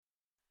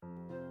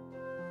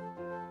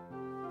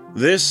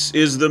This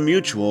is the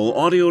Mutual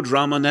Audio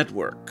Drama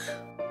Network.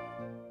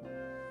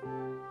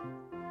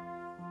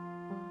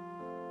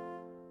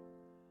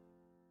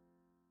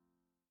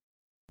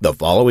 The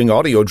following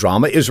audio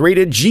drama is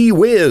rated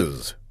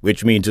G-Whiz,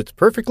 which means it's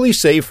perfectly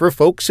safe for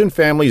folks and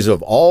families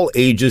of all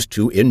ages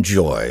to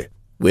enjoy,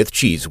 with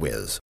Cheese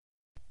Whiz.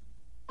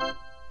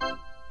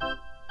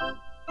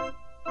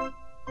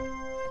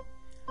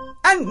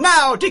 And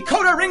now,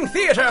 Decoder Ring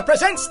Theatre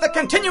presents the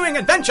continuing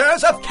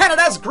adventures of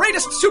Canada's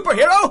greatest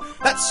superhero,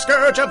 that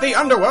scourge of the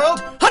underworld,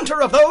 hunter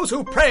of those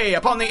who prey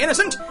upon the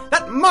innocent,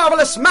 that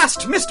marvelous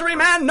masked mystery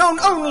man known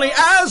only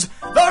as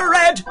the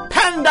Red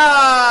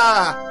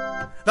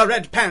Panda! The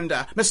Red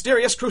Panda,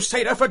 mysterious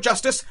crusader for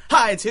justice,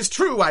 hides his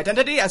true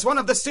identity as one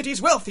of the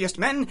city's wealthiest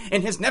men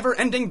in his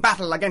never-ending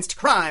battle against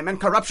crime and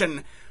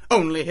corruption.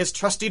 Only his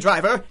trusty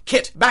driver,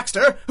 Kit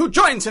Baxter, who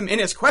joins him in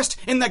his quest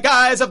in the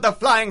guise of the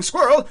Flying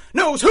Squirrel,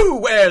 knows who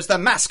wears the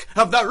mask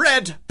of the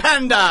Red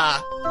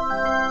Panda.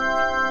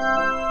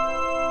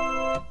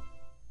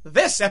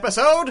 This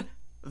episode,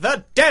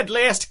 The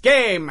Deadliest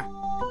Game.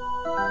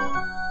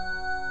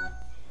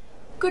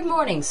 Good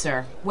morning,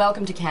 sir.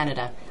 Welcome to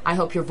Canada. I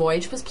hope your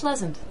voyage was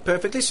pleasant.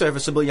 Perfectly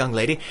serviceable, young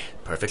lady.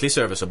 Perfectly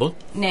serviceable.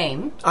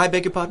 Name? I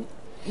beg your pardon?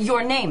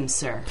 Your name,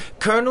 sir.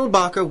 Colonel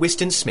Barker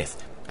Whiston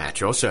Smith. At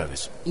your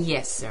service.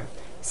 Yes, sir.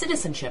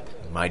 Citizenship?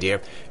 My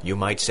dear, you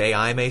might say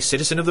I'm a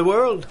citizen of the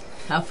world.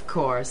 Of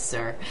course,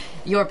 sir.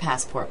 Your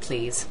passport,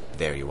 please.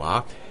 There you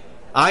are.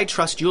 I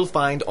trust you'll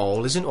find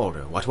all is in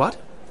order. What?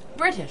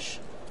 British.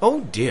 Oh,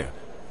 dear.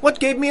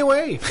 What gave me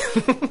away?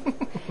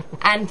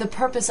 And the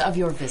purpose of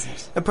your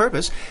visit? A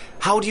purpose?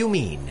 How do you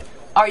mean?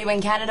 Are you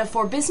in Canada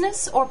for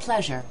business or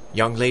pleasure?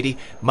 Young lady,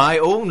 my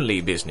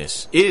only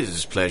business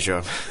is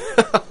pleasure.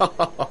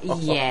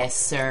 Yes,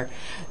 sir.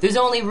 There's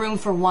only room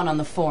for one on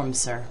the form,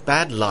 sir.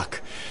 Bad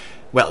luck.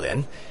 Well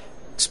then,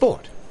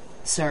 sport.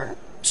 Sir?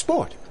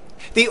 Sport.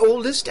 The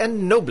oldest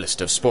and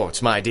noblest of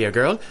sports, my dear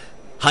girl.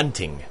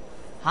 Hunting.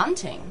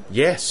 Hunting?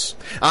 Yes.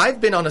 I've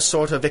been on a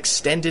sort of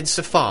extended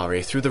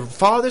safari through the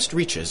farthest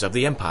reaches of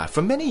the Empire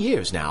for many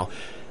years now.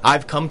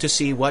 I've come to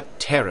see what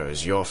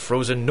terrors your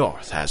frozen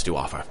north has to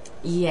offer.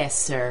 Yes,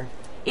 sir.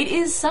 It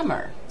is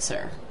summer,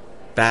 sir.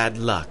 Bad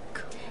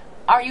luck.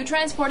 Are you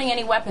transporting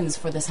any weapons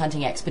for this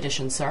hunting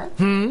expedition, sir?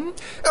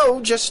 Oh,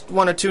 just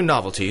one or two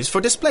novelties for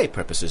display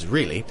purposes,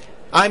 really.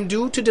 I'm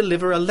due to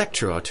deliver a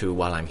lecture or two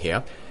while I'm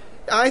here.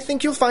 I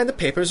think you'll find the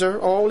papers are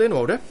all in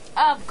order.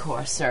 Of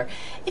course, sir.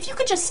 If you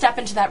could just step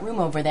into that room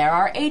over there,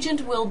 our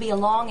agent will be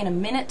along in a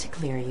minute to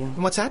clear you.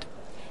 What's that?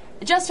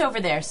 Just over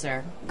there,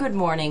 sir. Good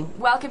morning.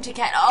 Welcome to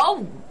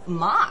Oh,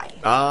 my.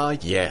 Ah,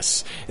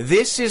 yes.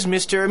 This is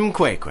Mr.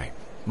 Mkwekwe,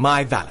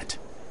 my valet.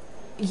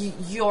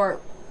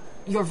 Your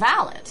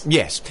valet?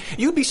 Yes.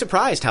 You'd be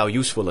surprised how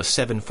useful a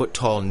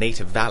 7-foot-tall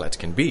native valet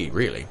can be,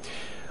 really.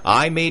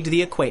 I made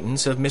the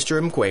acquaintance of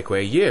Mr.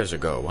 Mkwekwe years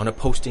ago on a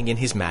posting in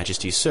His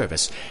Majesty's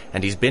service,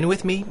 and he's been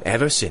with me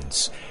ever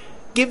since.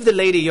 Give the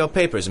lady your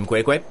papers,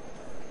 Mkwekwe.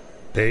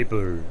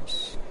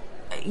 Papers?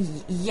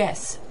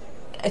 Yes.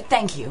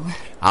 Thank you.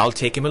 I'll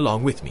take him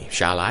along with me,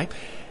 shall I?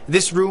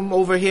 This room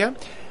over here?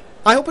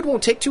 I hope it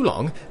won't take too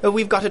long.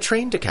 We've got a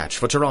train to catch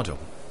for Toronto.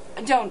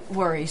 Don't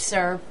worry,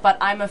 sir, but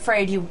I'm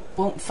afraid you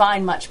won't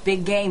find much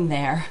big game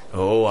there.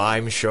 Oh,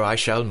 I'm sure I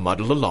shall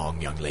muddle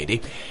along, young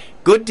lady.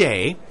 Good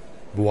day.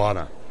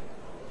 Buana,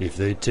 if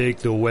they take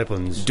the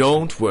weapons...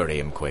 Don't worry,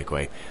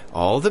 Mkwekwe.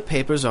 All the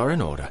papers are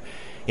in order.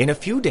 In a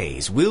few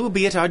days, we'll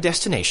be at our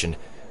destination,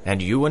 and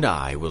you and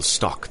I will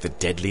stalk the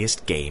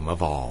deadliest game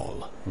of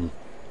all.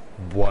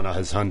 Buana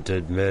has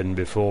hunted men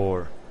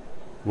before.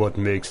 What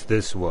makes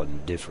this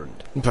one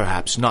different?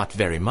 Perhaps not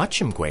very much,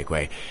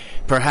 Mkwekwe.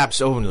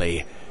 Perhaps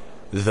only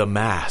the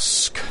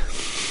mask.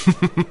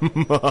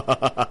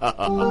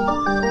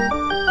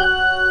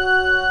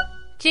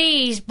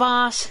 Geez,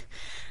 boss.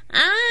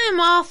 I'm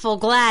awful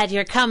glad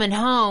you're coming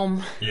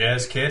home.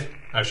 Yes, Kit.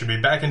 I should be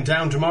back in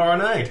town tomorrow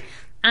night.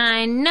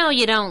 I know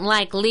you don't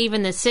like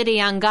leaving the city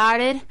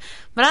unguarded,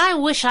 but I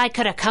wish I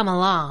could have come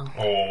along.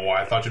 Oh,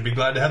 I thought you'd be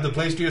glad to have the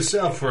place to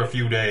yourself for a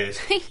few days.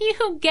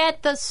 You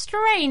get the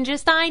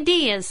strangest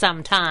ideas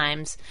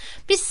sometimes.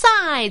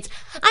 Besides,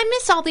 I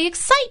miss all the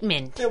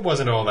excitement. It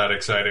wasn't all that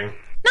exciting.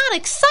 Not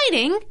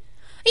exciting?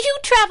 You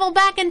travel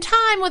back in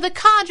time with a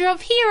cadre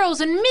of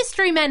heroes and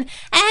mystery men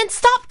and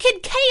stop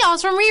Kid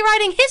Chaos from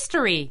rewriting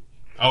history.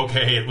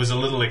 Okay, it was a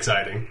little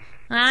exciting.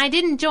 I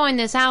didn't join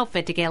this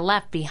outfit to get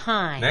left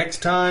behind.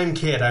 Next time,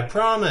 Kit, I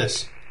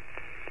promise.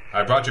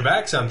 I brought you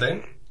back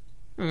something.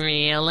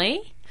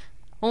 Really?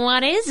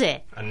 What is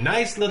it? A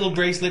nice little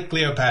bracelet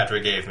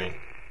Cleopatra gave me.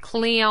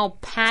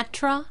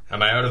 Cleopatra?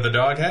 Am I out of the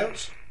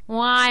doghouse?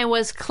 Why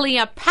was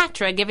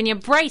Cleopatra giving you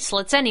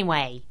bracelets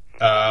anyway?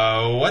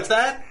 What's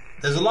that?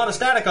 There's a lot of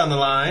static on the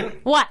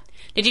line. What?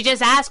 Did you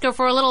just ask her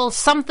for a little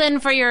something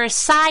for your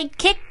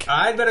sidekick?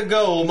 I'd better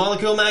go.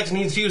 Molecule Max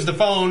needs to use the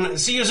phone.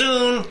 See you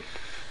soon.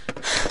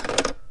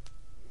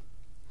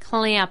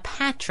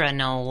 Cleopatra,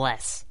 no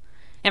less.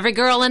 Every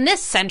girl in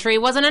this century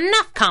wasn't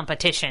enough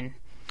competition.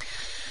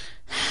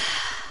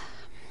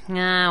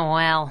 Ah,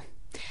 well.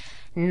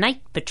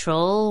 Night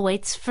patrol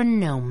waits for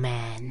no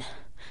man.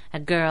 A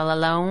girl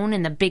alone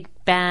in the big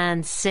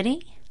bad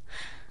city?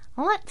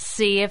 Let's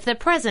see if the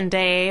present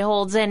day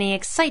holds any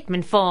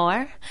excitement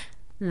for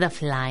the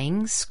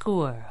Flying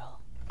Squirrel.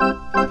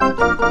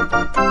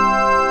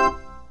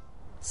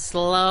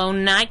 Slow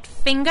night,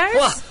 Fingers?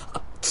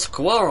 What?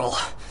 Squirrel.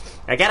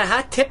 I got a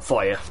hot tip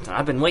for you.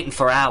 I've been waiting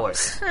for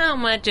hours. How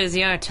much is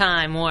your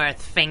time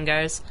worth,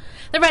 Fingers?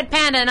 The Red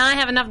Panda and I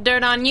have enough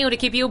dirt on you to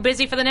keep you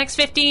busy for the next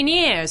 15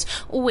 years,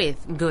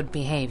 with good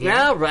behavior.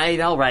 All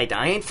right.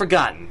 I ain't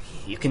forgotten.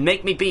 You can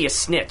make me be a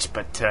snitch,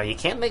 but you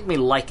can't make me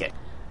like it.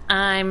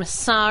 I'm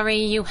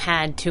sorry you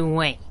had to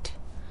wait.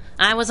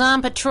 I was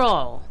on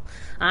patrol.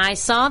 I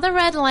saw the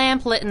red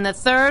lamp lit in the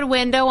third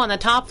window on the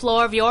top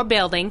floor of your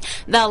building,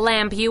 the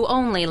lamp you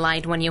only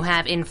light when you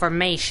have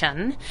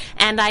information,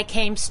 and I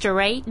came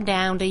straight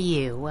down to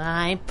you,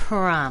 I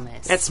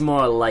promise. That's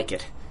more like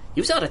it.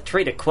 You ought to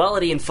treat a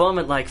quality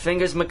informant like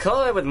Fingers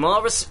McCoy with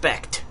more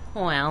respect.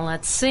 Well,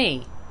 let's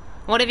see.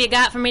 What have you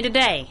got for me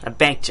today? A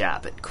bank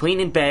job at Queen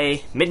and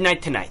Bay,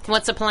 midnight tonight.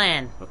 What's the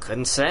plan? Well,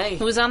 couldn't say.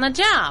 Who's on the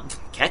job?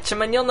 Catch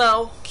him and you'll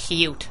know.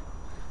 Cute.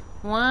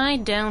 Why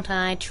don't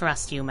I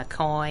trust you,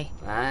 McCoy?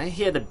 I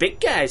hear the big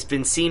guy's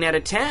been seen out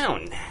of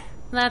town.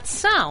 That's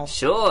so.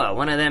 Sure,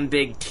 one of them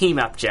big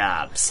team-up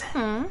jobs.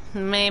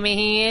 Maybe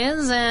he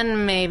is,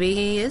 and maybe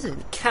he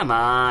isn't. Come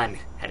on.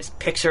 Had his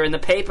picture in the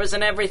papers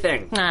and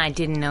everything. I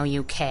didn't know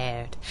you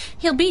cared.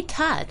 He'll be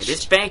touched.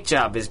 This bank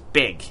job is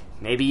big.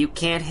 Maybe you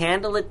can't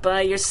handle it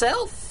by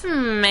yourself?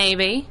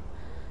 Maybe.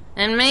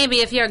 And maybe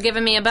if you're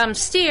giving me a bum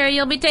steer,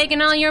 you'll be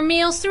taking all your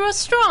meals through a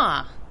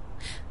straw.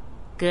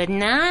 Good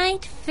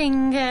night,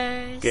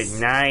 Fingers.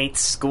 Good night,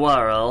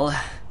 Squirrel.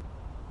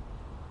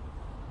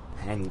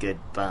 And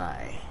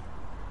goodbye.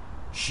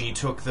 She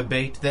took the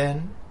bait,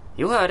 then?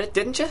 You heard it,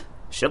 didn't you?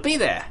 She'll be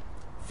there.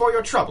 For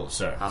your trouble,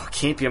 sir. Oh,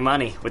 keep your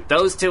money. With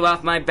those two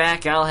off my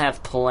back, I'll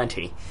have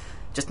plenty.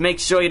 Just make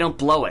sure you don't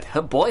blow it.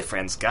 Her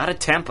boyfriend's got a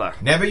temper.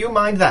 Never you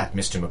mind that,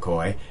 Mr.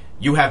 McCoy.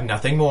 You have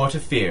nothing more to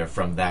fear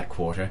from that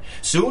quarter.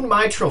 Soon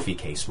my trophy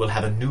case will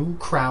have a new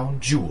crown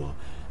jewel,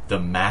 the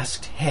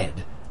masked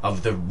head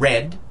of the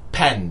Red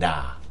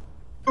Panda.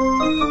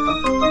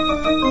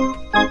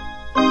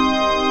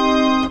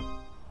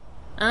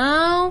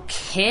 Oh,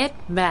 Kit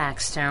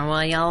Baxter,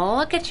 will you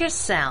look at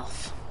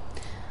yourself?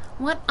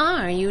 What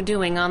are you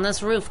doing on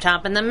this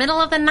rooftop in the middle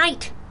of the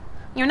night?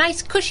 Your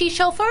nice cushy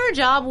chauffeur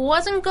job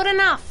wasn't good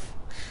enough.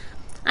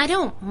 I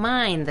don't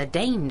mind the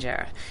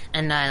danger,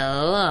 and I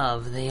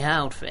love the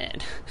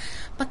outfit.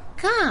 But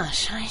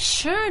gosh, I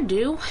sure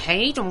do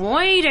hate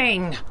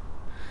waiting.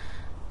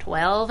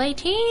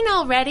 12:18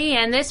 already,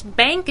 and this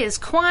bank is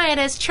quiet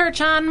as church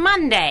on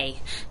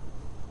Monday.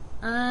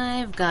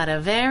 I've got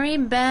a very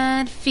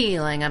bad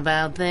feeling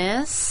about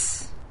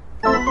this.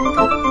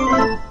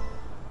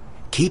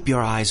 Keep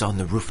your eyes on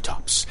the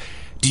rooftops.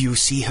 Do you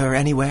see her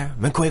anywhere,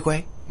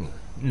 McQuaquay?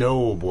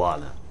 No,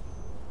 Bwana.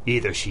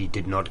 Either she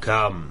did not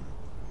come,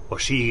 or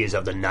she is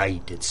of the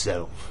night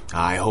itself.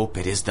 I hope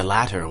it is the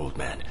latter, old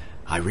man.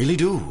 I really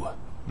do.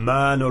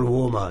 Man or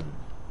woman,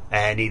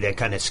 any that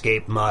can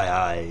escape my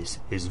eyes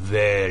is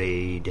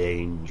very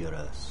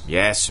dangerous.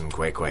 Yes,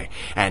 McQuaquay,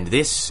 and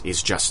this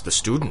is just the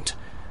student.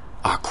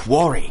 Our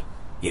quarry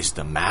is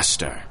the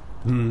master.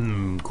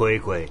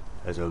 Quaquay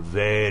has a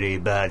very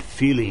bad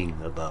feeling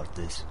about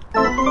this.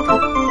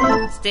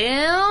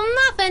 Still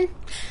nothing.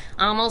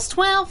 Almost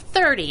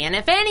 12:30, and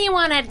if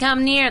anyone had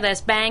come near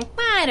this bank,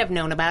 I'd have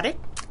known about it.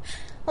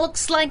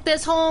 Looks like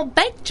this whole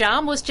bank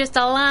job was just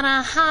a lot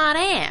of hot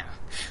air.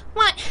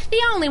 Why,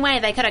 the only way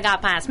they could have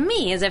got past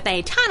me is if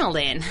they tunneled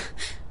in.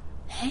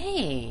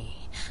 Hey,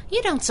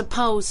 you don't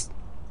suppose...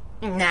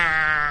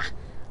 Nah,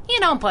 you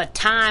don't put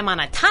time on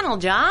a tunnel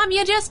job,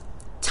 you just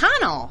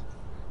tunnel.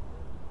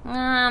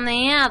 On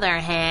the other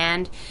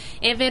hand,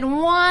 if it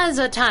was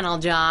a tunnel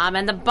job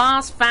and the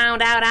boss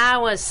found out I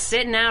was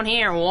sitting out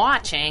here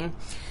watching,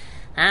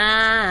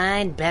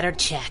 I'd better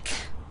check.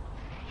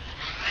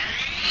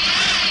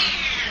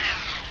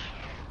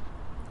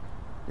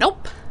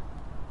 Nope.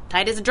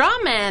 Tight as a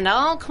drum and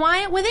all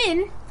quiet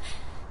within.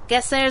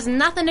 Guess there's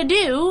nothing to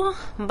do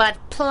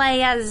but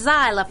play a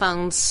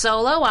xylophone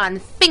solo on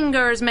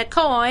Fingers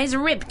McCoy's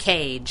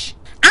ribcage.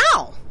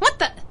 Ow! What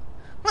the...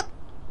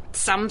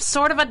 Some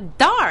sort of a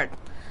dart.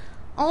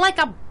 Like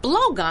a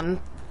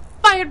blowgun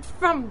fired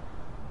from...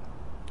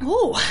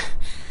 Ooh.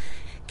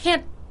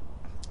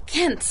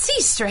 Can't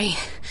see straight.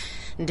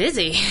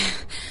 Dizzy.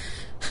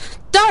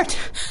 Dart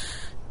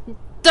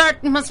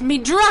must be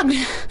drugged.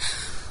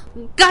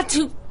 Got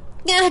to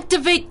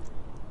activate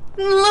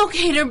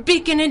locator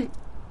beacon and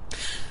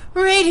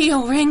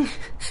radio ring.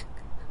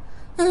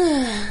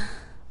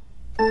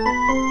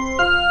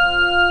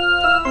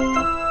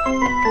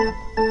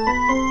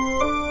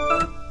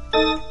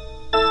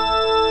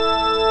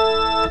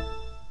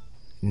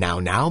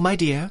 Now, my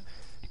dear.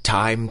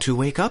 Time to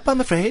wake up,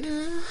 I'm afraid.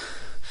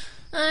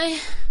 I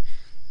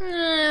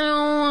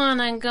don't want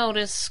to go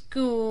to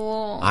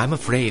school. I'm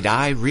afraid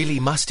I really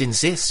must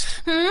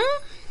insist.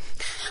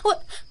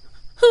 What?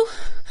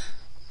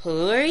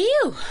 Who are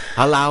you?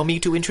 Allow me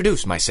to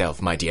introduce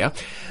myself, my dear.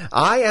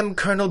 I am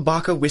Colonel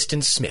Barker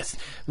Whiston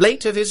Smith,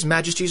 late of His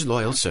Majesty's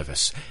loyal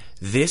service.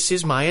 This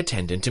is my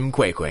attendant,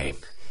 Mkwekwe.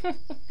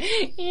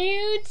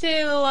 You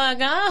two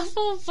look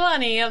awful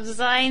funny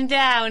upside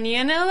down,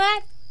 you know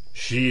that?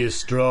 She is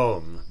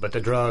strong, but the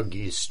drug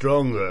is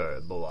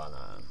stronger,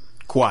 Boana.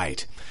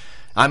 Quite.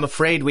 I'm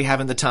afraid we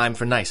haven't the time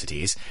for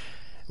niceties.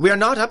 We are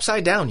not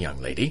upside down,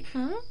 young lady.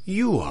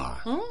 You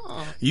are.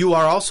 You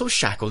are also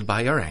shackled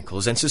by your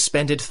ankles and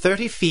suspended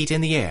 30 feet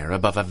in the air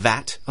above a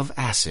vat of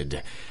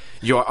acid.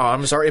 Your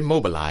arms are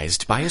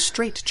immobilized by a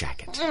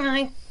straitjacket.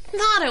 I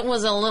thought it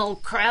was a little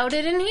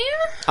crowded in here.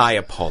 I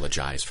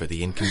apologize for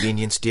the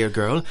inconvenience, dear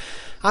girl.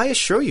 I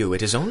assure you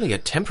it is only a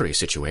temporary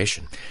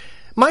situation.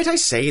 Might I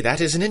say that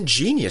is an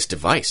ingenious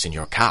device in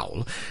your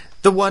cowl?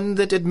 The one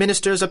that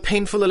administers a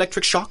painful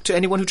electric shock to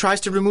anyone who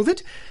tries to remove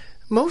it?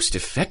 Most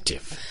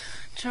effective.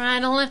 Try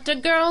to lift a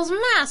girl's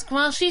mask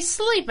while she's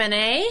sleeping,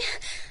 eh?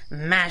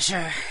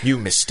 Masher. You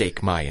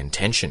mistake my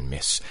intention,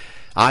 miss.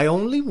 I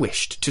only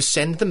wished to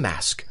send the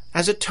mask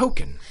as a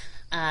token.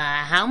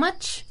 How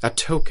much? A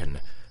token.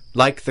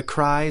 Like the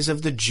cries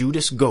of the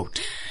Judas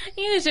goat.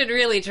 You should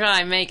really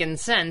try making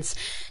sense.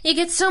 You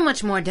get so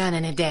much more done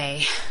in a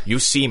day. You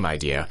see, my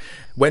dear,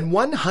 when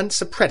one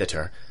hunts a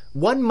predator,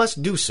 one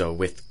must do so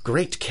with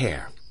great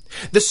care.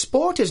 The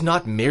sport is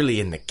not merely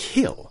in the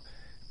kill,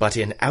 but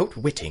in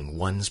outwitting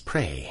one's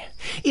prey.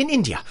 In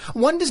India,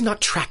 one does not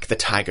track the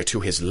tiger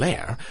to his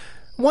lair.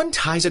 One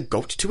ties a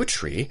goat to a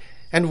tree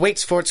and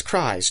waits for its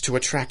cries to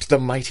attract the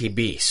mighty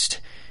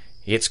beast.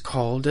 It's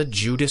called a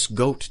Judas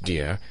goat,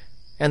 dear,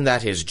 and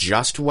that is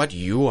just what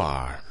you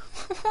are.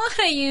 What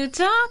are you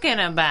talking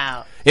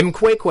about?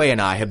 Mkwekwe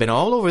and I have been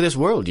all over this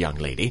world, young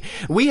lady.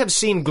 We have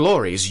seen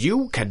glories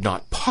you could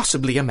not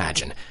possibly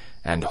imagine,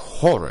 and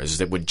horrors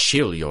that would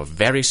chill your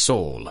very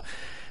soul.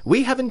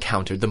 We have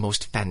encountered the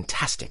most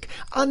fantastic,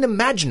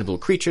 unimaginable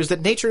creatures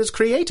that nature has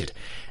created,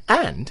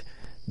 and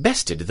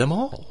bested them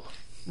all.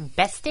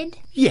 Bested?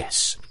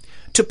 Yes.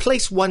 To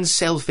place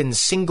oneself in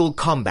single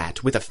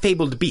combat with a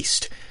fabled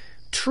beast.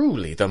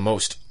 Truly the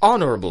most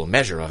honorable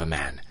measure of a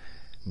man.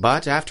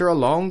 But after a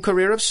long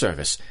career of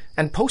service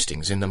and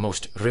postings in the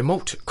most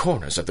remote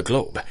corners of the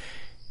globe,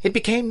 it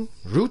became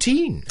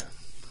routine.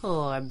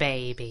 Poor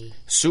baby.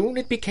 Soon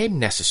it became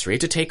necessary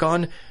to take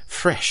on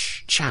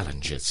fresh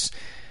challenges.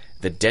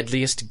 The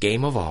deadliest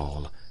game of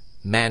all,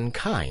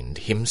 mankind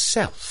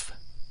himself.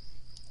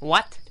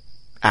 What?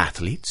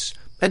 Athletes,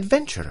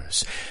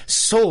 adventurers,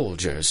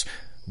 soldiers,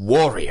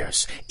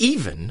 warriors,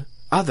 even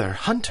other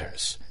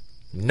hunters.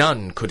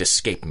 None could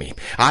escape me.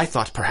 I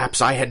thought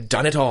perhaps I had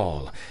done it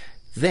all.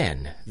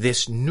 Then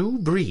this new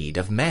breed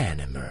of man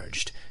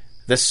emerged,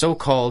 the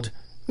so-called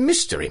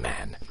Mystery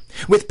Man,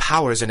 with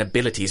powers and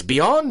abilities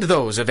beyond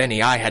those of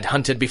any I had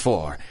hunted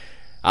before.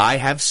 I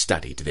have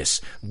studied this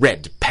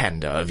red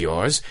panda of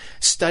yours,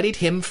 studied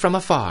him from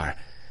afar.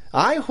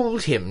 I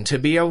hold him to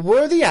be a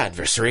worthy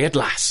adversary at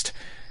last,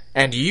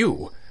 and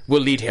you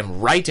will lead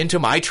him right into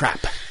my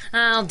trap.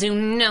 I'll do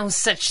no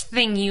such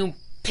thing, you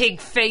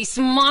pig-faced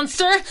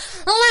monster!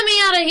 Let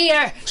me out of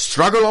here!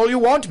 Struggle all you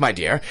want, my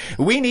dear.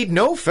 We need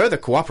no further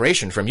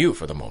cooperation from you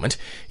for the moment.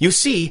 You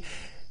see,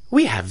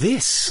 we have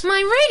this.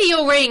 My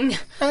radio ring!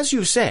 As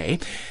you say,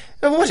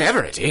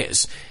 whatever it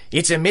is,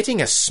 it's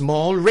emitting a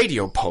small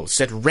radio pulse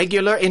at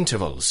regular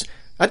intervals.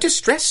 A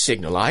distress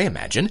signal, I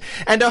imagine,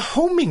 and a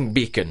homing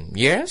beacon,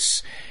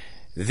 yes?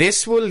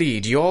 This will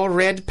lead your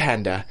red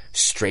panda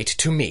straight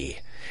to me,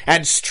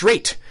 and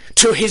straight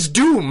to his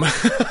doom.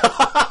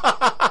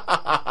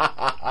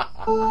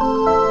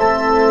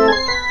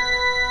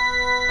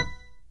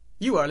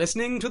 You are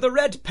listening to the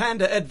Red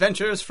Panda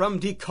Adventures from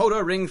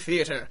Decoder Ring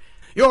Theater.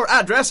 Your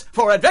address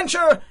for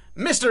adventure,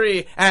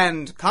 mystery,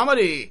 and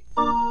comedy.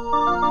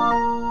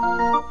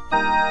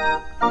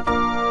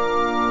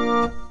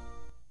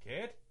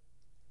 Kid?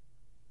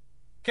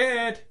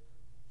 Kid?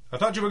 I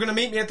thought you were going to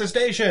meet me at the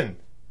station.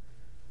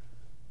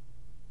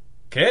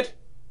 Kid?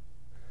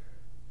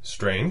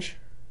 Strange.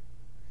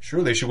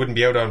 Surely she wouldn't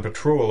be out on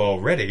patrol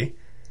already.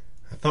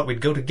 I thought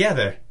we'd go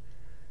together.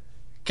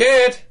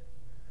 Kid!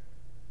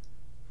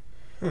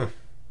 I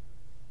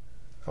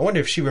wonder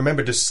if she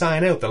remembered to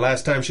sign out the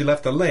last time she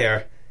left the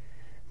lair.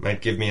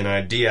 Might give me an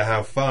idea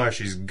how far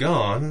she's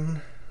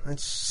gone.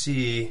 Let's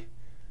see.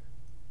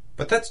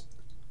 But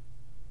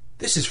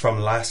this is from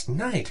last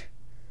night.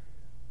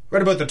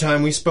 Right about the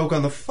time we spoke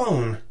on the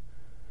phone.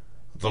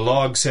 The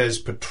log says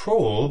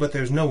patrol, but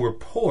there's no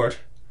report.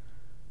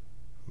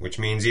 Which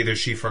means either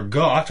she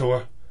forgot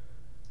or...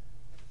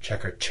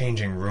 Check her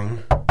changing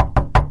room.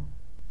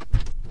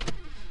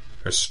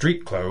 Her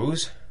street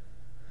clothes.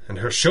 And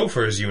her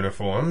chauffeur's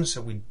uniform,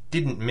 so we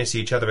didn't miss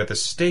each other at the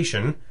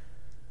station.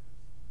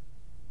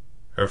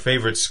 Her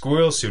favorite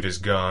squirrel suit is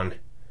gone.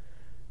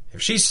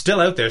 If she's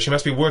still out there, she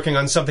must be working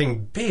on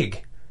something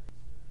big.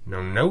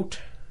 No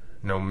note,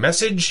 no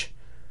message.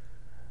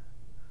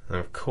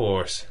 Of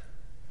course.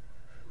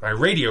 My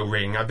radio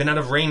ring. I've been out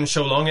of range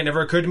so long it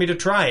never occurred to me to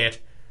try it.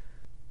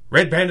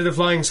 Red Panda the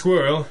Flying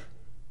Squirrel.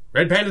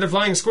 Red Panda the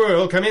Flying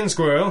Squirrel, come in,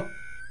 squirrel.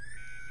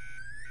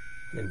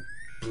 In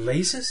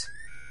blazes?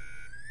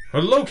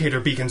 Her locator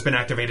beacon's been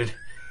activated.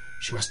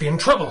 She must be in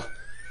trouble.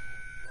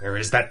 Where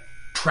is that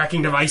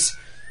tracking device?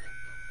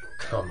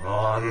 Come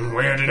on,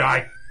 where did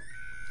I...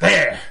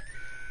 There!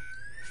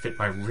 Fit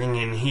my ring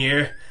in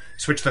here.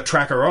 Switch the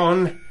tracker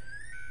on.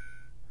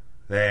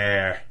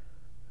 There.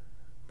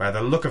 By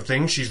the look of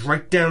things, she's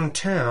right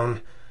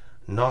downtown.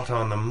 Not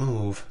on the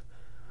move.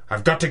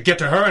 I've got to get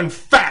to her, and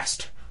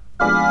fast!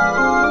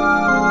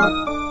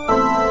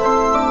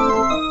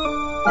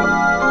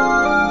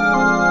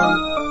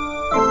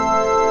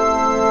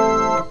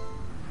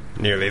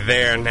 Nearly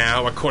there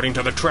now, according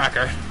to the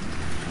tracker.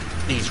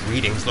 These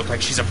readings look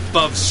like she's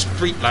above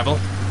street level.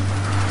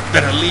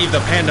 Better leave the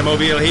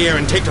Pandamobile here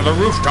and take to the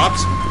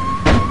rooftops.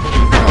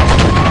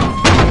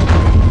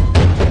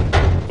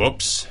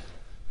 Whoops.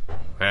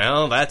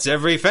 Well, that's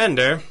every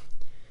fender.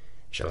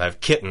 She'll have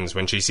kittens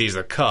when she sees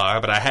the car,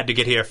 but I had to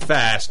get here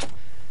fast.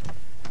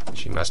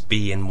 She must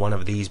be in one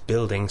of these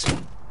buildings.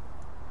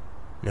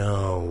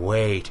 No,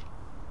 wait.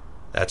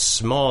 That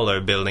smaller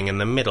building in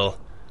the middle.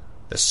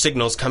 The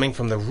signal's coming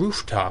from the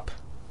rooftop.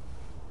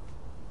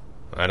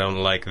 I don't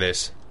like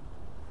this.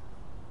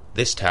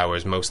 This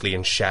tower's mostly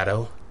in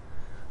shadow.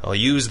 I'll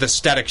use the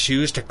static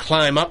shoes to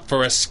climb up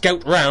for a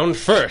scout round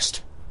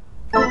first.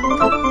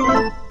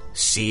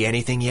 See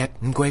anything yet,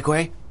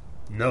 N'Queque?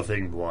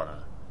 Nothing,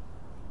 Bwana.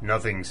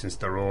 Nothing since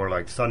the roar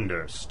like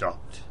thunder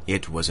stopped.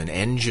 It was an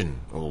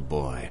engine, old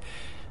boy.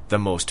 The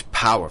most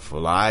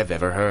powerful I've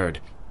ever heard.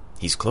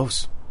 He's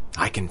close.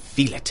 I can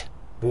feel it.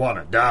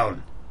 Bwana,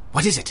 down.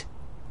 What is it?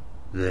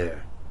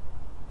 There.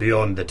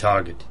 Beyond the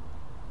target.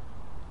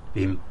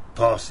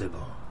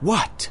 Impossible.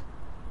 What?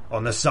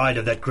 On the side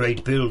of that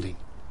great building,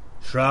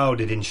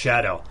 shrouded in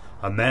shadow,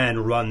 a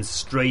man runs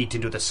straight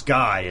into the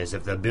sky as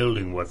if the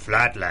building were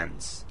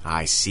flatlands.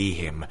 I see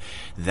him.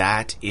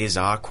 That is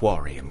our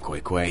quarry,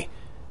 N'Queque.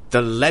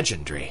 The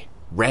legendary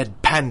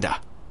Red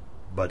Panda.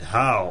 But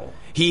how?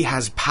 He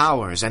has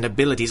powers and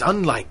abilities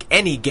unlike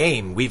any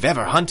game we've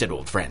ever hunted,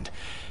 old friend.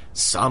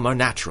 Some are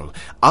natural.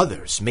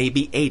 Others may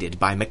be aided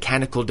by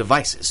mechanical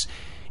devices.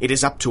 It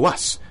is up to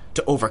us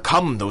to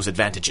overcome those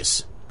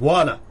advantages.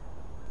 Bwana.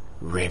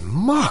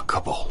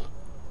 Remarkable.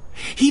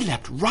 He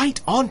leapt right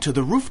onto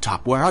the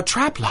rooftop where our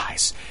trap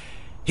lies.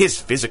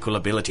 His physical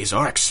abilities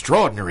are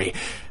extraordinary,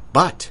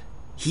 but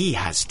he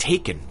has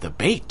taken the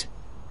bait.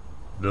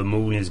 The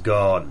moon is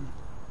gone.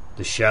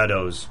 The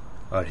shadows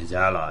are his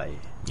ally.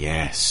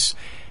 Yes.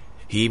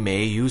 He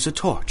may use a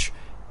torch.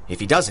 If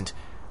he doesn't,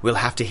 we'll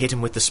have to hit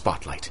him with the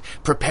spotlight.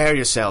 Prepare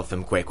yourself,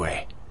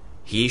 M'Queque.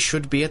 He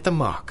should be at the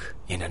mark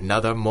in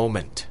another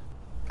moment.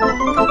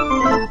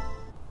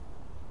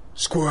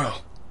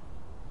 Squirrel.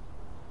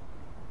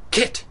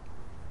 Kit!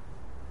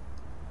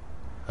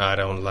 I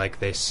don't like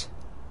this.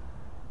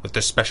 With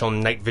the special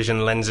night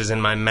vision lenses in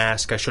my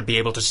mask, I should be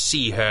able to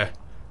see her.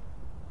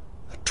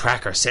 The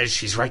tracker says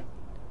she's right...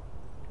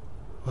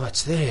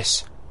 What's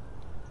this?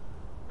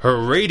 Her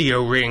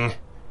radio ring.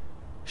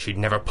 She'd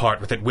never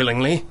part with it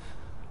willingly.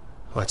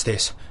 What's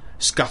this?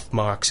 Scuff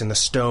marks in the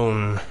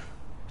stone.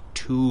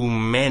 2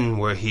 men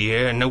were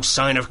here, and no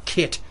sign of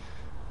Kit.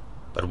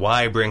 But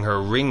why bring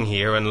her ring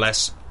here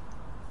unless...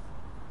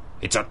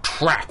 It's a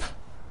trap.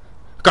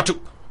 Got to...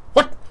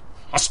 What?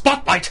 A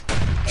spotlight!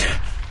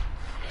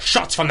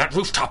 Shots from that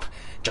rooftop.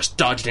 Just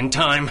dodged in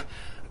time.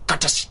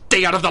 Got to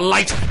stay out of the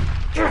light.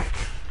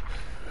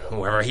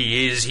 Whoever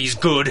he is, he's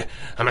good.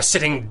 I'm a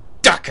sitting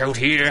duck out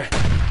here.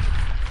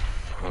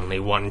 Only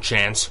one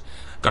chance.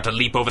 Got to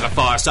leap over the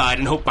far side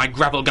and hope my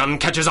grapple gun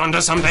catches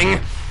onto something.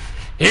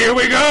 Here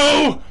we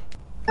go!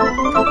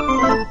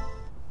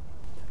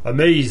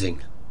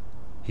 Amazing.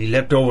 He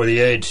leapt over the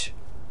edge,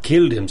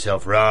 killed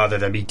himself rather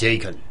than be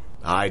taken.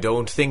 I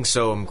don't think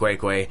so,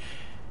 M'Queque.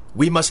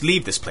 We must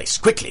leave this place,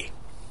 quickly.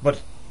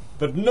 But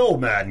no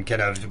man can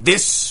have...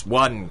 This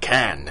one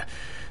can.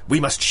 We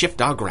must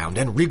shift our ground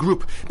and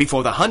regroup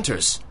before the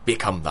hunters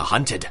become the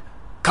hunted.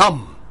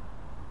 Come.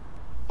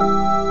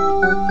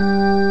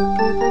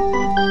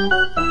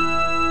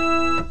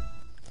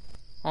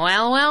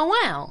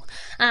 Well.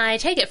 I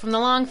take it from the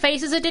long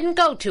faces it didn't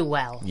go too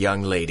well.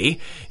 Young lady,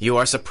 you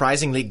are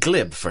surprisingly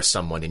glib for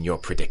someone in your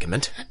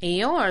predicament.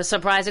 You're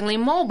surprisingly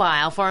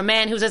mobile for a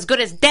man who's as good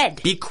as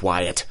dead. Be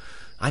quiet.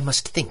 I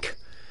must think.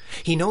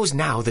 He knows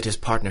now that his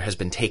partner has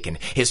been taken.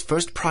 His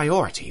first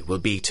priority will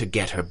be to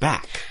get her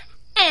back.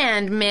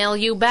 And mail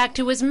you back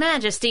to His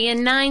Majesty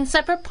in 9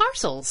 separate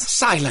parcels.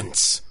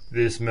 Silence!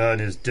 This man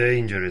is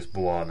dangerous,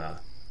 Bwana.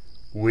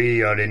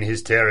 We are in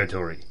his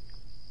territory.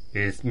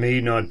 It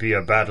may not be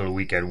a battle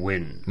we can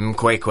win.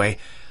 M'Queque,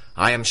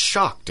 I am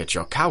shocked at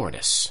your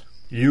cowardice.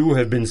 You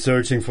have been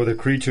searching for the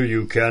creature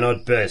you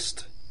cannot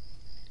best.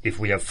 If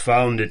we have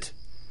found it,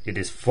 it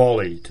is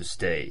folly to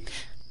stay.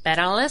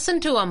 Better listen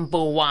to him,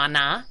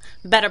 Bwana.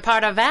 Better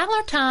part of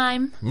valor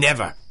time.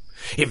 Never.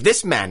 If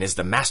this man is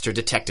the master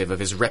detective of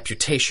his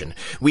reputation,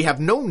 we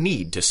have no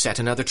need to set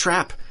another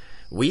trap.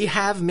 We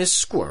have Miss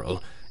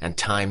Squirrel and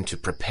time to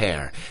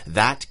prepare.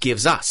 That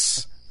gives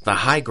us the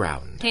high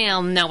ground.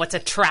 He'll know it's a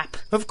trap.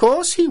 Of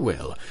course he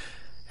will.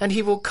 And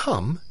he will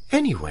come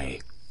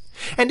anyway.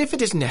 and if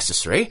it is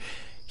necessary,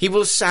 he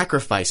will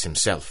sacrifice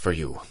himself for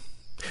you.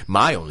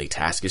 My only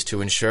task is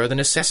to ensure the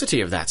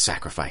necessity of that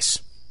sacrifice.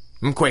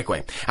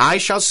 M'Quaque, I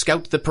shall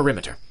scout the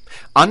perimeter,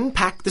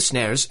 unpack the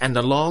snares and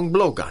the long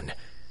blowgun,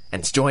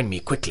 and join me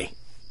quickly.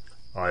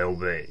 I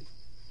obey.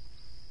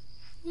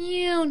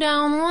 You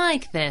don't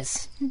like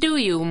this, do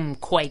you,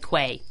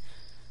 M'Quaque?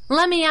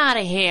 Let me out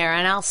of here,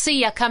 and I'll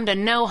see you come to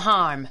no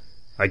harm.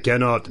 I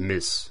cannot,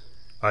 miss.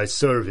 I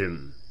serve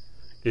him.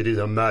 It is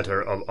a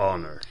matter of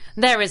honor.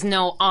 There is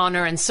no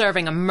honor in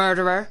serving a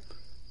murderer.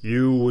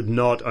 You would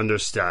not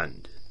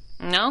understand.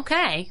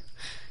 Okay.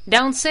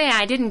 Don't say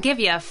I didn't give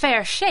you a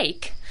fair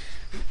shake.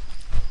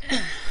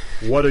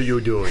 What are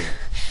you doing?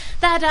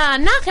 That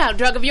knockout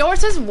drug of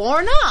yours is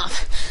worn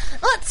off.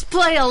 Let's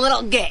play a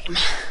little game.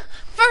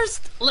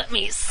 First, let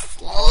me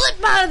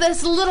slip out of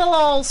this little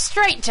old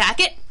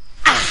straitjacket.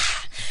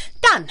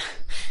 Done.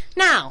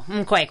 Now,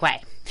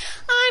 M'Quaque,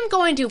 I'm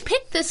going to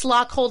pick this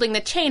lock holding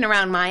the chain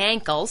around my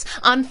ankles,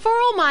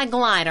 unfurl my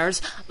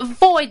gliders,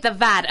 void the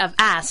vat of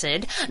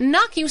acid,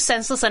 knock you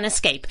senseless and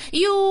escape.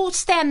 You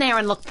stand there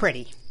and look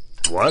pretty.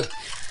 What?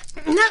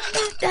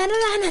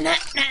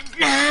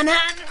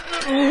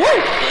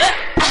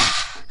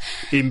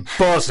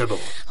 Impossible.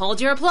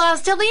 Hold your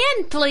applause till the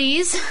end,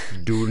 please.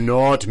 Do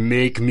not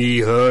make me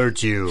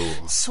hurt you.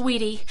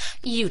 Sweetie,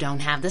 you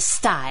don't have the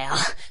style.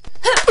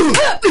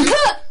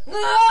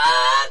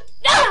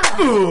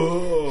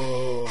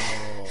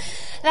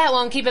 That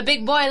won't keep a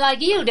big boy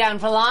like you down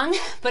for long.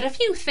 But if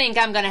you think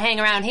I'm going to hang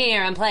around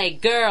here and play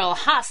girl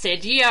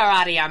hostage, you're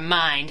out of your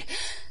mind.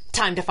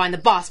 Time to find the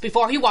boss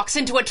before he walks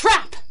into a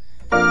trap.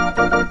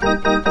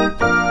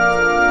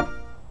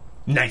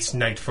 Nice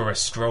night for a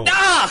stroll.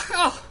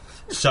 Oh!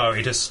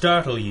 Sorry to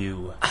startle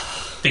you,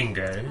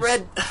 Fingers.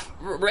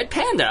 Red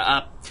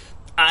Panda,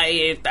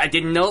 I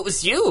didn't know it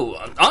was you.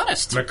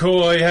 Honest.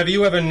 McCoy, have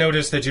you ever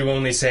noticed that you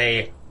only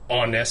say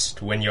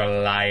honest when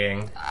you're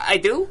lying? I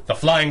do? The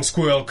flying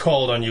squirrel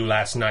called on you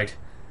last night.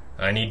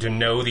 I need to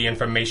know the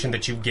information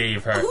that you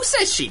gave her. Who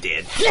says she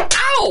did?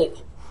 Ow!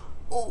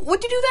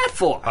 What'd you do that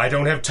for? I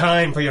don't have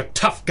time for your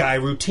tough guy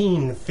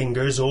routine,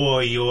 Fingers,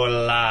 or your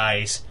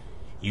lies.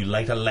 You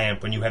light a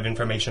lamp when you have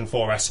information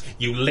for us.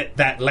 You lit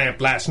that lamp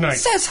last night.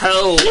 Says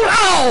who?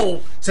 Ow!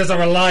 Says a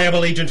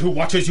reliable agent who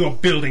watches your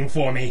building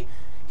for me.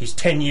 He's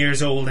 10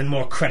 years old and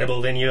more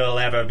credible than you'll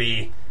ever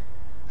be.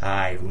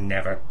 I've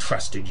never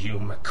trusted you,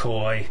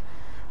 McCoy.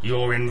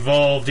 You're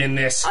involved in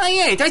this. I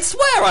ain't. I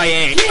swear I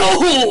ain't.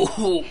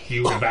 Oh!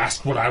 You'd have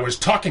asked what I was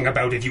talking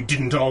about if you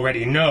didn't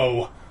already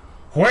know.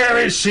 Where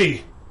is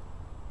she?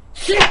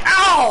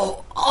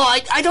 Ow! Oh,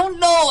 I don't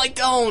know. I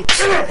don't.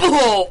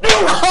 Oh.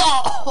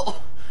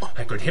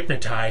 I could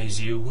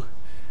hypnotize you,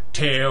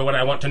 tear what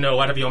I want to know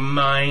out of your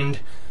mind,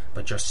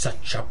 but you're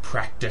such a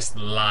practiced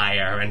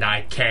liar, and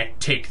I can't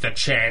take the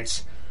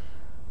chance.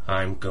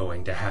 I'm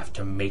going to have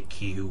to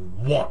make you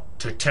want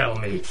to tell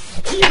me.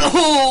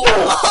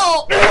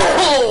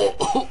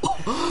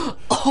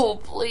 Oh,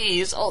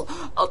 please.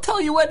 I'll tell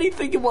you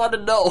anything you want to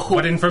know.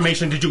 What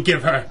information did you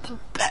give her?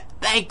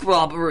 Bank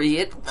robbery.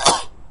 It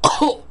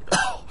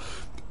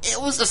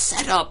was a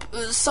setup.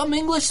 Some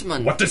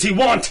Englishman. What does he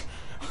want?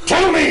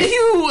 Tell me!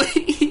 You!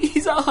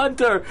 He's a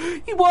hunter.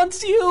 He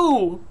wants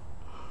you.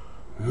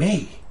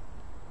 Me?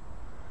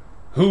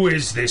 Who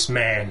is this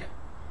man?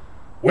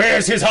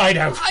 Where's his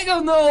hideout? I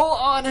don't know,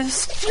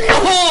 honest.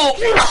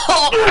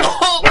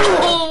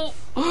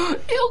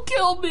 He'll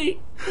kill me.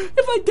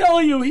 If I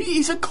tell you,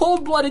 he's a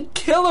cold-blooded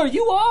killer.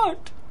 You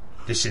aren't.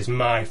 This is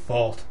my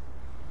fault.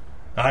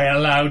 I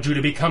allowed you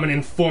to become an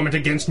informant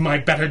against my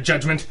better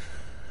judgment.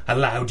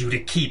 Allowed you to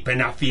keep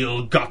enough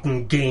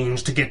ill-gotten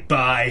gains to get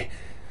by.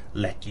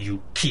 Let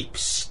you keep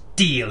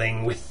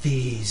stealing with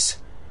these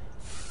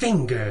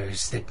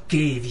fingers that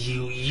gave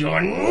you your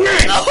name.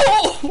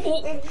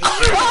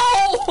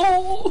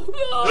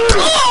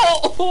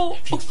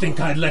 If you think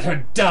I'd let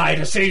her die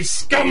to save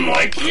scum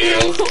like you,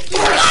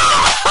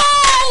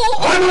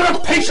 I'm out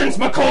of patience,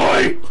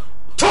 McCoy.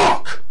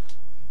 Talk!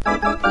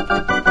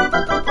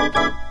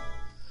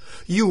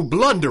 You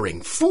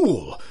blundering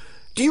fool!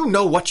 Do you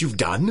know what you've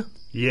done?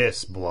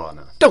 Yes,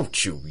 Bwana.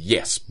 Don't you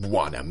yes,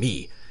 Bwana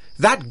me.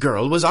 That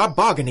girl was our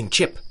bargaining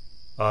chip.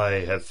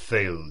 I have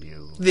failed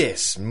you.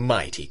 This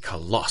mighty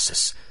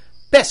colossus,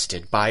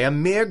 bested by a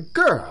mere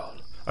girl.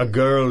 A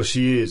girl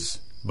she is,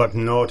 but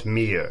not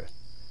mere.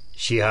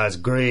 She has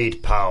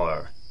great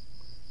power.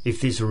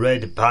 If this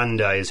red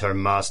panda is her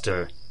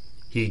master,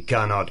 he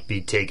cannot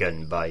be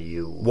taken by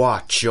you.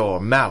 Watch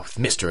your mouth,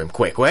 Mr.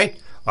 M'Quaque.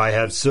 I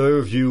have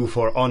served you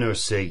for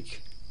honor's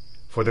sake,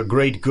 for the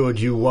great good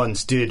you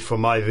once did for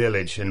my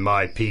village and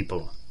my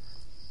people.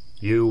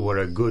 You were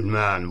a good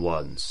man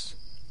once.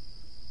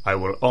 I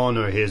will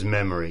honor his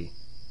memory,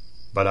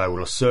 but I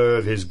will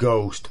serve his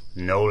ghost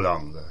no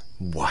longer.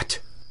 What?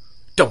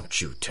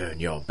 Don't you turn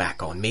your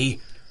back on me.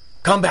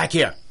 Come back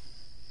here.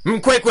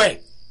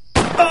 M'Quaque!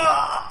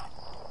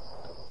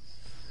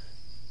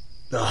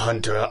 The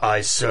hunter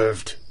I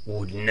served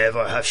would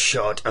never have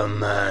shot a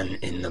man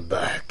in the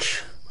back.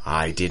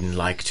 I didn't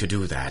like to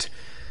do that.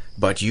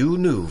 But you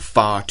knew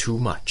far too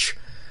much.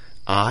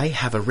 I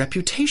have a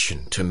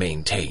reputation to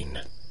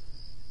maintain.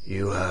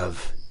 You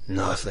have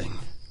nothing.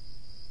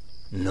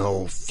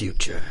 No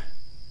future.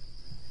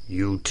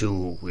 You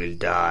too will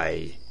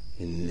die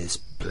in this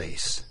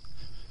place.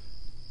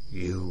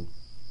 You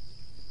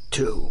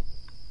too.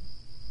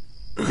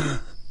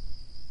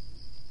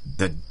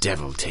 The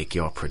devil take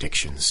your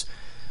predictions.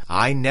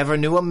 I never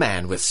knew a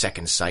man with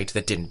second sight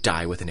that didn't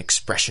die with an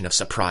expression of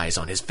surprise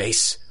on his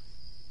face.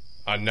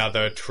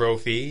 Another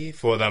trophy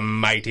for the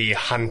mighty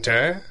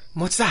hunter?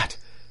 What's that?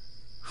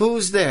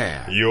 Who's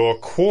there? Your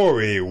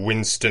quarry,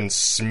 Winston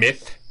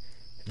Smith.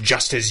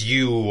 Just as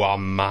you are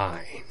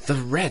mine. The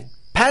Red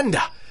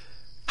Panda!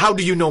 How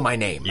do you know my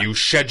name? You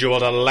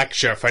scheduled a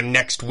lecture for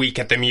next week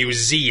at the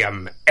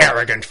museum,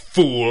 arrogant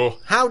fool.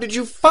 How did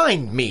you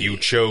find me? You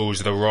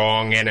chose the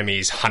wrong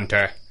enemies,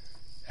 Hunter.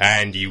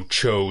 And you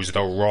chose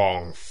the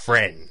wrong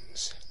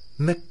friends.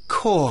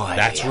 McCoy.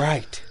 That's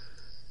right.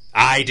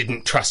 I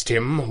didn't trust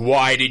him.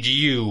 Why did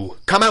you?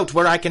 Come out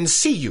where I can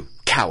see you,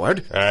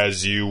 coward.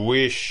 As you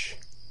wish.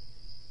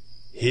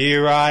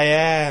 Here I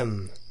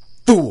am.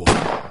 Fool.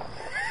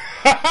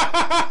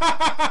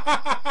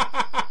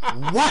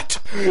 What?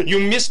 You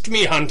missed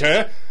me,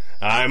 Hunter.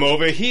 I'm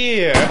over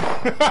here.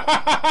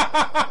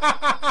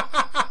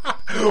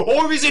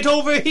 Or is it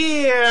over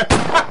here?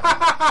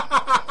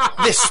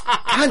 This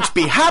can't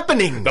be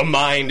happening. The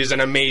mind is an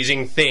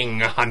amazing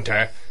thing,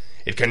 Hunter.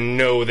 It can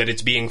know that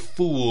it's being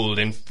fooled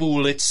and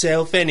fool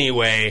itself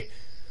anyway.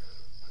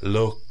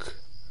 Look.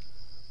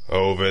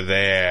 Over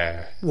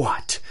there.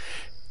 What?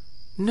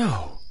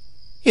 No.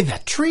 In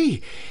that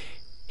tree.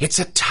 It's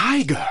a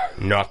tiger.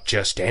 Not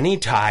just any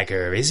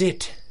tiger, is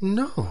it?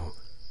 No.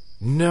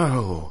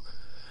 No.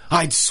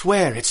 I'd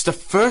swear it's the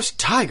first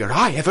tiger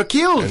I ever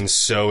killed. And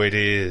so it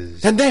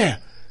is. And there.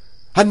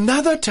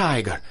 Another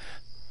tiger.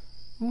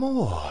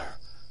 More.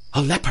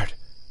 A leopard.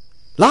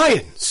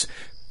 Lions.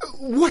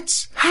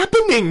 What's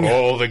happening?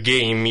 All the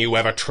game you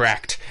ever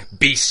tracked,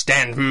 beast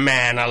and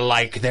man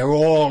alike, they're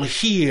all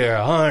here,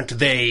 aren't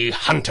they,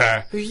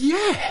 Hunter?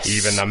 Yes.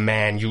 Even the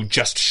man you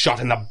just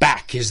shot in the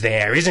back is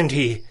there, isn't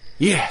he?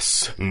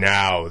 Yes.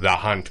 Now the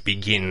hunt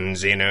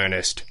begins in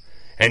earnest,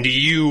 and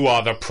you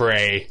are the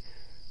prey.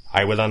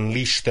 I will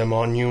unleash them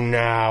on you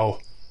now.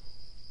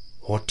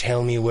 Or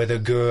tell me where the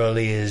girl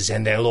is,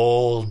 and they'll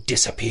all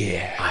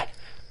disappear.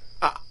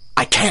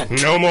 I can't.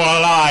 No more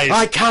lies.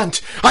 I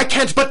can't,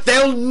 but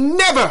they'll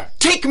never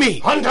take me.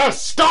 Hunter,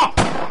 stop!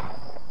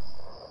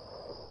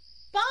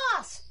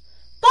 Boss!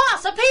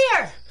 Boss, up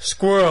here!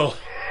 Squirrel,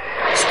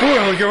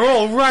 you're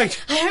all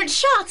right. I heard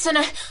shots and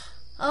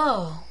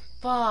Oh,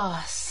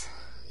 boss.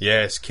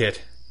 Yes,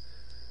 Kit.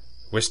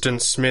 Winston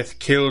Smith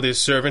killed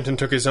his servant and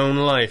took his own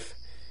life.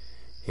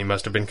 He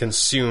must have been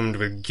consumed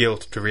with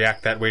guilt to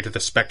react that way to the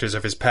specters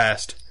of his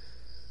past.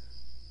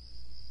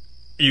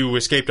 You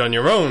escaped on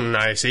your own,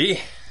 I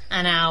see.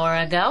 An hour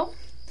ago.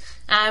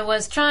 I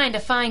was trying to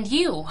find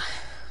you.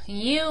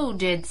 You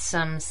did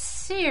some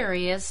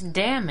serious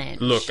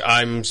damage. Look,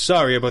 I'm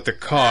sorry about the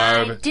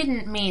car, I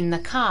didn't mean the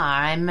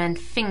car. I meant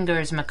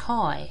Fingers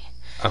McCoy.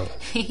 Oh.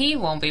 He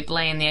won't be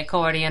playing the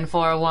accordion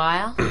for a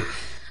while.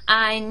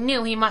 I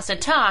knew he must have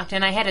talked,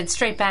 and I headed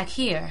straight back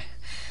here.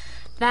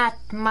 That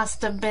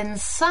must have been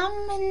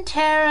some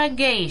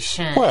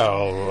interrogation.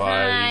 Well,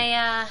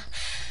 I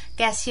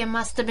guess you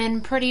must have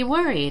been pretty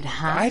worried,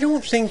 huh? I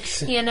don't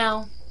think... You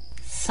know,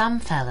 some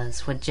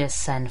fellas would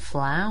just send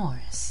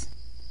flowers.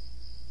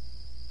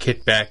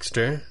 Kit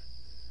Baxter,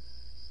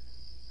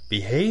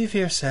 behave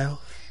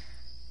yourself.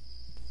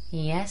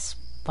 Yes,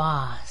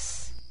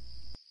 boss.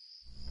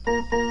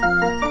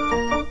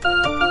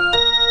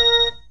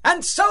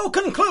 And so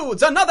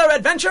concludes another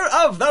adventure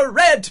of the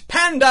Red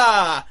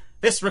Panda!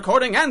 This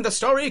recording and the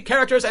story,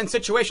 characters, and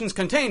situations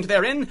contained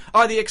therein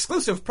are the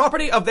exclusive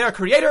property of their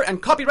creator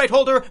and copyright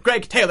holder,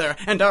 Greg Taylor,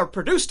 and are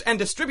produced and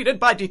distributed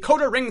by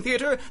Decoder Ring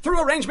Theater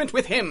through arrangement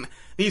with him.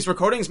 These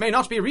recordings may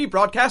not be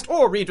rebroadcast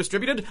or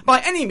redistributed by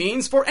any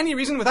means for any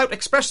reason without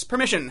express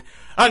permission.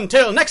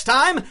 Until next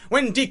time,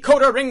 when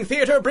Decoder Ring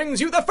Theater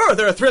brings you the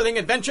further thrilling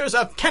adventures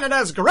of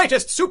Canada's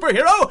greatest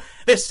superhero,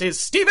 this is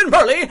Stephen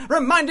Burley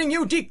reminding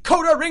you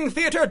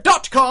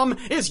DecoderRingTheater.com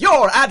is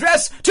your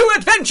address to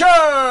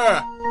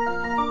adventure!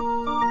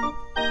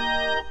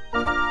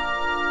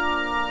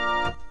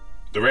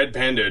 The Red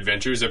Panda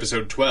Adventures,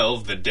 Episode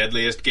 12, The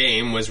Deadliest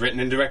Game, was written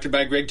and directed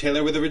by Greg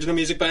Taylor with original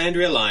music by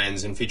Andrea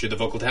Lyons and featured the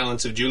vocal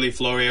talents of Julie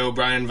Florio,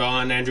 Brian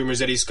Vaughn, Andrew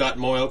Merzetti, Scott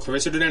Moyle,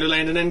 Clarissa Donato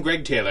Landon, and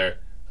Greg Taylor.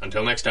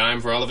 Until next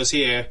time, for all of us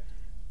here,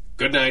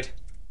 good night.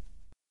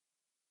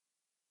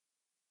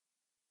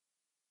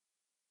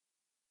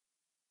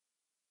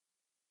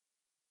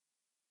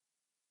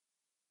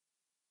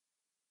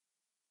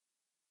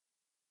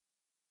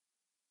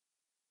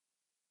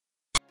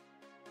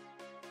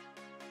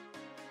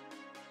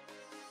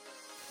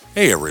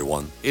 Hey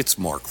everyone, it's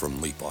Mark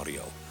from Leap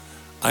Audio.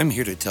 I'm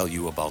here to tell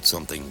you about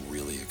something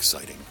really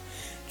exciting.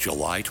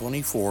 July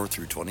 24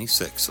 through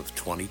 26 of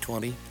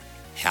 2020,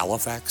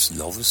 Halifax,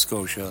 Nova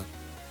Scotia,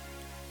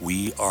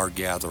 we are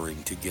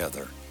gathering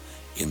together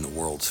in the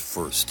world's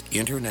first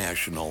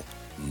international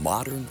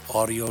modern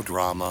audio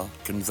drama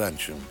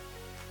convention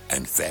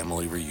and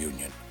family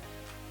reunion.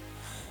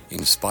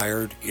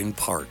 Inspired in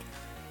part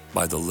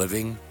by the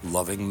living,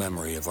 loving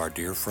memory of our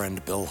dear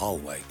friend Bill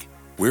Hallweg,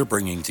 we're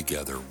bringing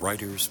together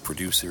writers,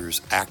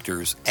 producers,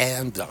 actors,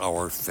 and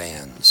our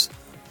fans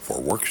for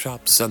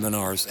workshops,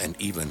 seminars, and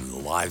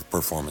even live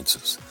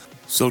performances.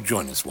 So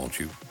join us, won't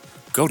you?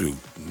 Go to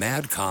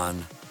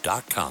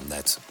madcon.com.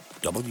 That's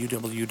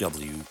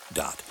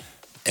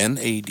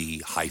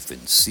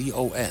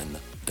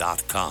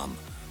www.mad-con.com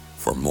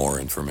for more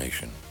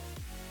information.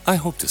 I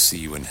hope to see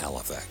you in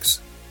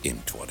Halifax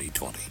in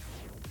 2020.